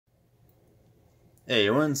Hey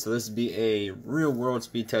everyone, so this will be a real world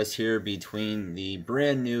speed test here between the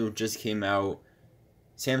brand new, just came out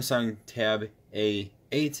Samsung Tab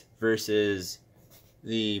A8 versus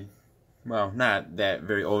the, well, not that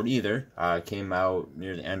very old either. Came out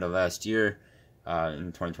near the end of last year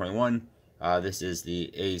in 2021. This is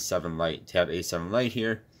the A7 Lite, Tab A7 Lite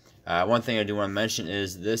here. One thing I do want to mention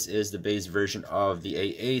is this is the base version of the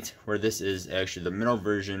A8, where this is actually the middle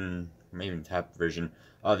version, maybe even top version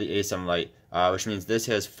of the A7 Lite, which means this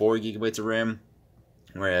has 4 gigabytes of RAM,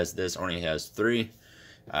 whereas this only has 3.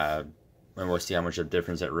 And we'll see how much of a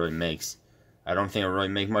difference that really makes. I don't think it'll really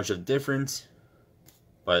make much of a difference,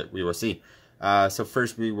 but we will see. So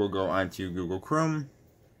first we will go on to Google Chrome.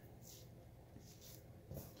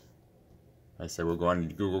 I said we'll go on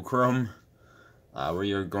to Google Chrome.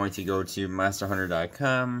 We are going to go to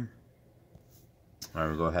monsterhunter.com.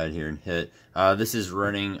 We'll go ahead here and hit. This is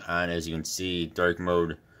running on, as you can see, dark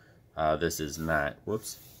mode. This is not.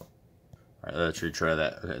 Whoops. Alright, let's retry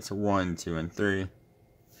that. Okay, so 1, 2, and 3.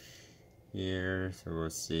 Here, so we'll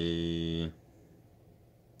see.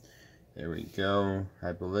 There we go.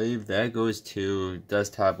 I believe that goes to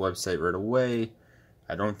desktop website right away.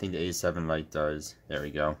 I don't think the A7 Lite does. There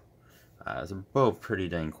we go. So both pretty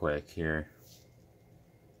dang quick here.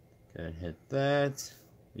 Go ahead and hit that.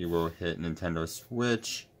 We will hit Nintendo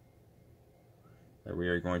Switch. And we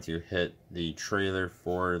are going to hit the trailer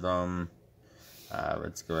for them.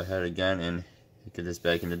 Let's go ahead again and get this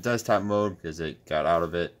back into desktop mode because it got out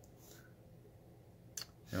of it.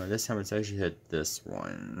 This time it's actually hit this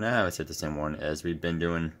one. Now it's hit the same one as we've been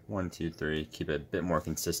doing. 1, 2, 3. Keep it a bit more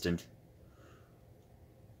consistent.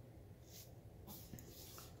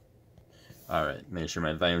 Alright, make sure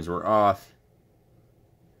my volumes were off.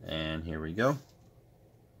 And here we go.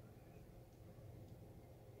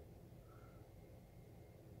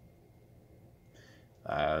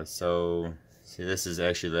 So, see, this is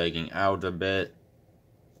actually lagging out a bit.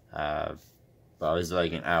 Well, this is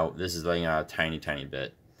lagging out. This is lagging out a tiny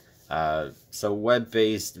bit. So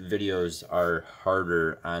web-based videos are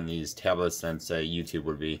harder on these tablets than, say, YouTube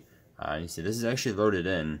would be. You see, this is actually loaded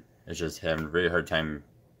in. It's just having a very hard time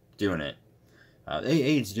doing it. The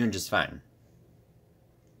A8 is doing just fine.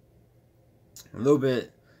 A little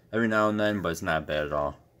bit every now and then, but it's not bad at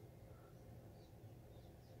all.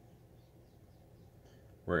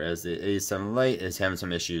 Whereas the A7 Lite is having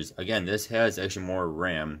some issues. Again, this has actually more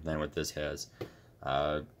RAM than what this has.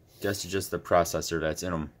 Guess it's just the processor that's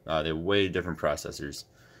in them. They're way different processors.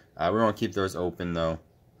 We won't keep those open though.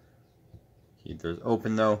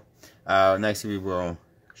 Next we will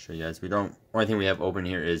show you guys. Only thing we have open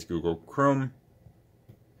here is Google Chrome.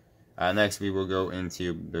 Next we will go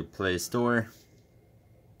into the Play Store.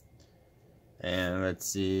 And let's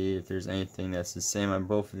see if there's anything that's the same on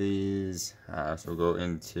both of these. So we'll go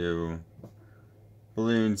into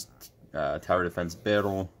Balloons, Tower Defense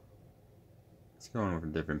Battle. Let's go in with a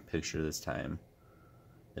different picture this time.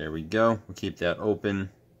 There we go. We'll keep that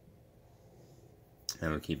open.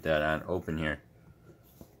 And we'll keep that on open here.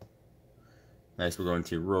 Next we'll go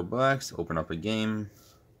into Roblox, open up a game.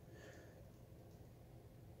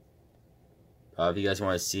 If you guys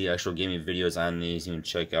want to see actual gaming videos on these, you can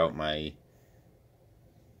check out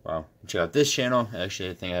check out this channel. Actually,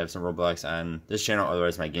 I think I have some Roblox on this channel.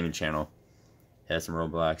 Otherwise, my gaming channel has some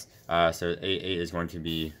Roblox. So A8 is going to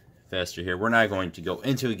be faster here. We're not going to go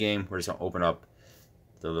into a game. We're just going to open up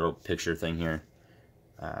the little picture thing here.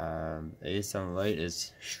 A7 Lite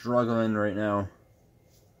is struggling right now.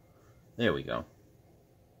 There we go.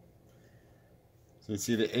 So you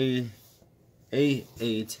see the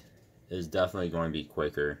A8 is definitely going to be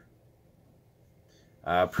quicker.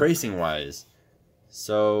 Pricing wise,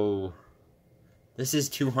 so this is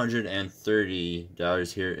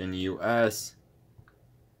 $230 here in the US.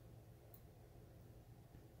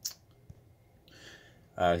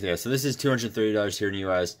 Yeah, so this is $230 here in the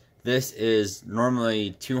US. This is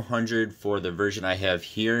normally $200 for the version I have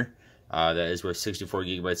here. That is with 64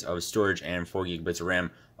 gigabytes of storage and 4 gigabytes of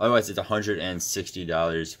RAM. Otherwise, it's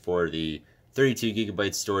 $160 for the 32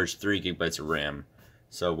 gigabytes storage, 3 gigabytes of RAM.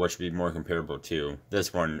 So what should be more comparable to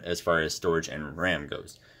this one as far as storage and RAM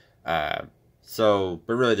goes. But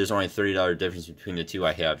really there's only $30 difference between the two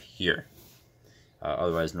I have here.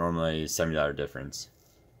 Otherwise normally $70 difference.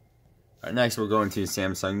 Alright, next we'll go into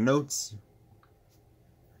Samsung Notes.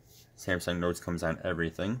 Samsung Notes comes on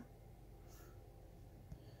everything.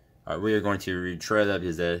 Alright, we are going to retry that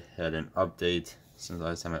because that had an update since the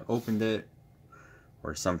last time I opened it.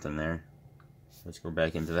 Or something there. Let's go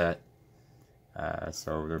back into that.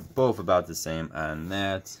 So they're both about the same on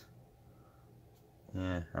that.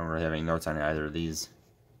 Yeah, I don't really have any notes on either of these.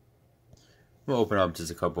 we'll open up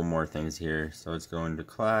just a couple more things here. So let's go into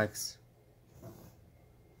clocks.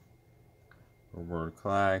 Word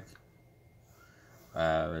clock.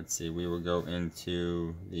 Let's see, we will go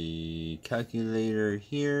into the calculator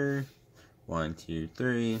here. 1, 2,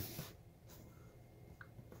 3.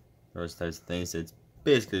 Those types of things. It's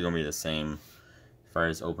basically going to be the same as far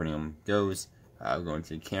as opening them goes. I'll go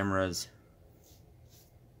into cameras.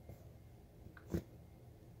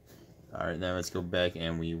 Alright, then let's go back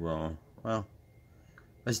and we will, well,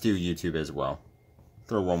 let's do YouTube as well.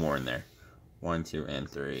 Throw one more in there. 1, 2, and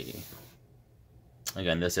 3.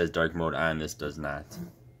 Again, this has dark mode on, this does not.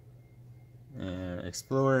 And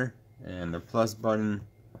Explore, and the plus button,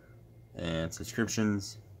 and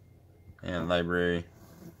subscriptions, and library.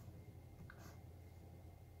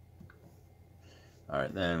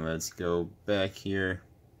 Alright, then let's go back here.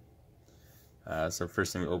 So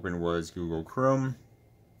first thing we opened was Google Chrome.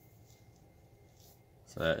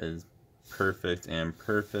 So that is perfect and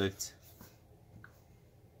perfect.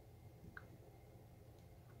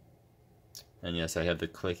 And yes, I have the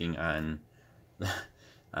clicking on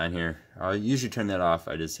on here. I'll usually turn that off.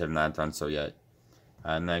 I just have not done so yet.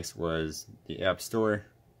 Next was the App Store.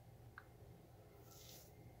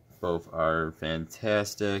 Both are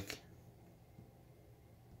fantastic.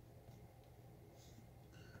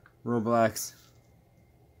 Roblox.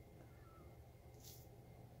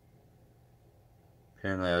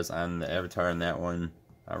 Apparently I was on the avatar in that one.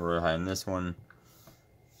 I'm real high on this one.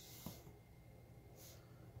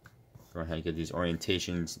 Go ahead and get these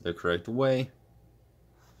orientations the correct way.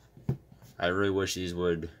 I really wish these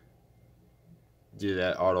would do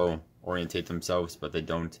that, auto orientate themselves, but they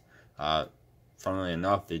don't. Funnily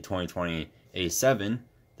enough, the 2020 A7,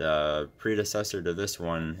 the predecessor to this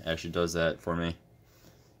one, actually does that for me.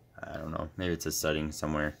 I don't know, maybe it's a setting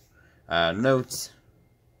somewhere. Notes.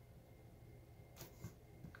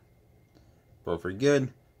 Both are good.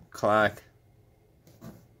 Clock.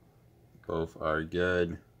 Both are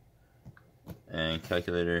good. And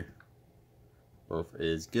calculator. Both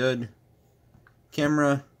is good.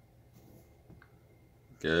 Camera.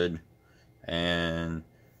 Good. And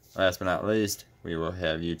last but not least, we will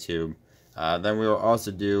have YouTube. Then we will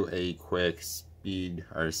also do a quick speed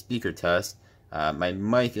or speaker test. My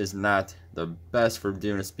mic is not the best for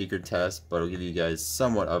doing a speaker test, but it'll give you guys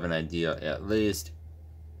somewhat of an idea at least.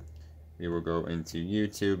 We will go into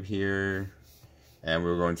YouTube here, and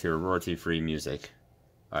we'll go into royalty-free music.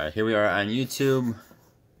 Alright, here we are on YouTube.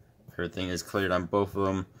 Everything is cleared on both of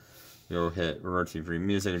them. We'll hit royalty-free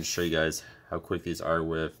music and show you guys how quick these are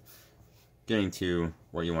with getting to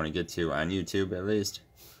what you want to get to on YouTube at least.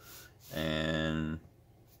 And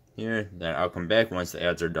here, then I'll come back once the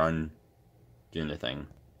ads are done doing the thing.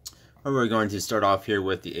 We're going to start off here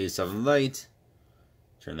with the A7 Lite.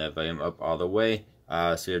 Turn that volume up all the way.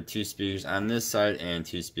 So we have 2 speakers on this side and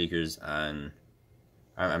 2 speakers on...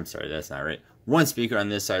 I'm sorry, that's not right. 1 speaker on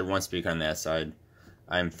this side, 1 speaker on that side.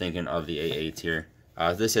 I'm thinking of the A8 here.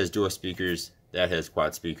 This has dual speakers. That has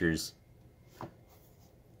quad speakers.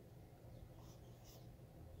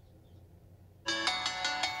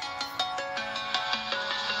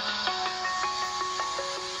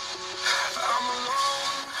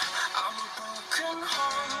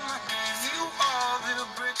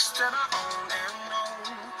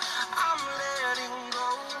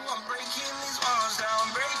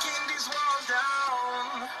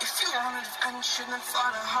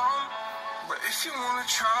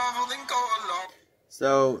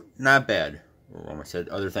 So, not bad. Oh, almost said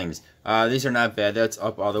other things. These are not bad. That's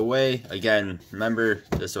up all the way. Again, remember,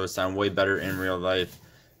 this will sound way better in real life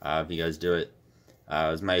if you guys do it.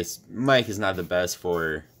 My mic is not the best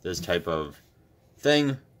for this type of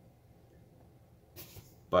thing,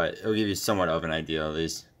 but it'll give you somewhat of an idea at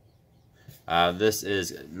least. This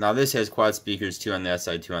has quad speakers, 2 on that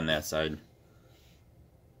side, 2 on that side.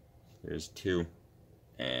 There's 2,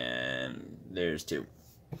 and there's 2.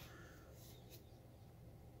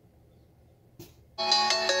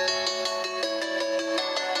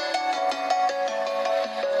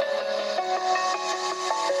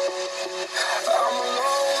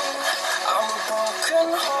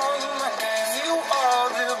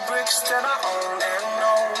 That I own and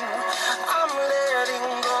know. I'm letting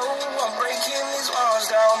go. I'm breaking these walls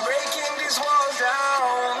down, breaking these walls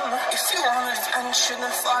down. If you want adventure,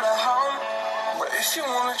 then fly to home. But if you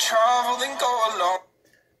want to travel, then go alone.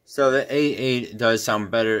 So the A8 does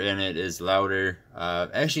sound better and it is louder.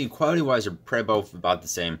 Actually, quality-wise, are probably both about the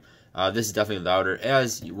same. This is definitely louder,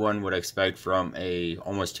 as one would expect from a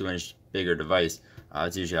almost 2-inch bigger device.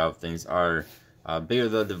 It's usually how things are. Bigger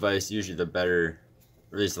the device, usually the better.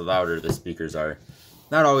 Or at least the louder the speakers are.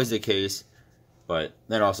 Not always the case. But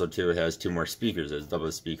then also too, it has 2 more speakers. It's double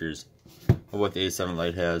the speakers of what the A7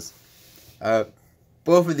 Lite has.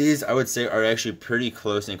 Both of these, I would say, are actually pretty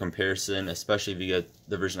close in comparison, especially if you get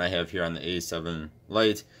the version I have here on the A7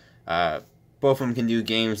 Lite. Both of them can do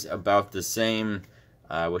games about the same,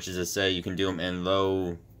 which is to say you can do them in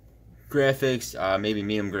low graphics, maybe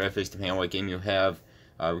medium graphics, depending on what game you have,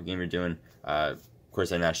 what game you're doing. Of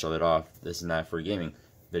course, I not shut it off. This is not for a gaming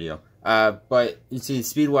video. But you see,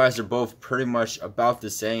 speed-wise, they're both pretty much about the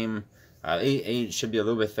same. A8 should be a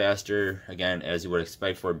little bit faster, again, as you would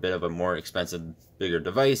expect for a bit of a more expensive, bigger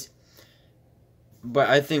device. But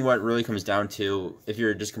I think what really comes down to, if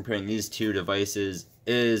you're just comparing these 2 devices,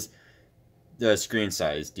 is the screen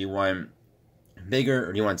size. Do you want bigger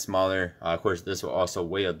or do you want smaller? Of course, this will also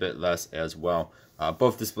weigh a bit less as well.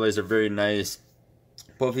 Both displays are very nice.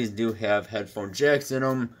 Both of these do have headphone jacks in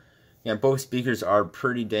them. Yeah, both speakers are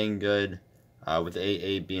pretty dang good, with the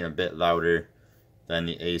A8 being a bit louder than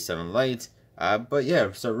the A7 Lite. But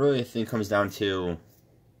yeah, so really I think it comes down to,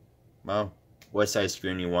 well, what size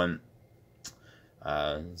screen you want.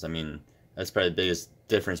 I mean, that's probably the biggest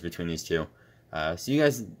difference between these 2. So you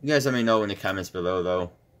guys let me know in the comments below,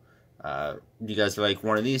 though. Do you guys like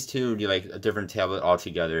one of these 2? Or do you like a different tablet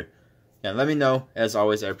altogether? Yeah, let me know. As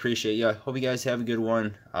always, I appreciate you. Hope you guys have a good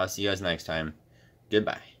one. I'll see you guys next time.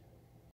 Goodbye.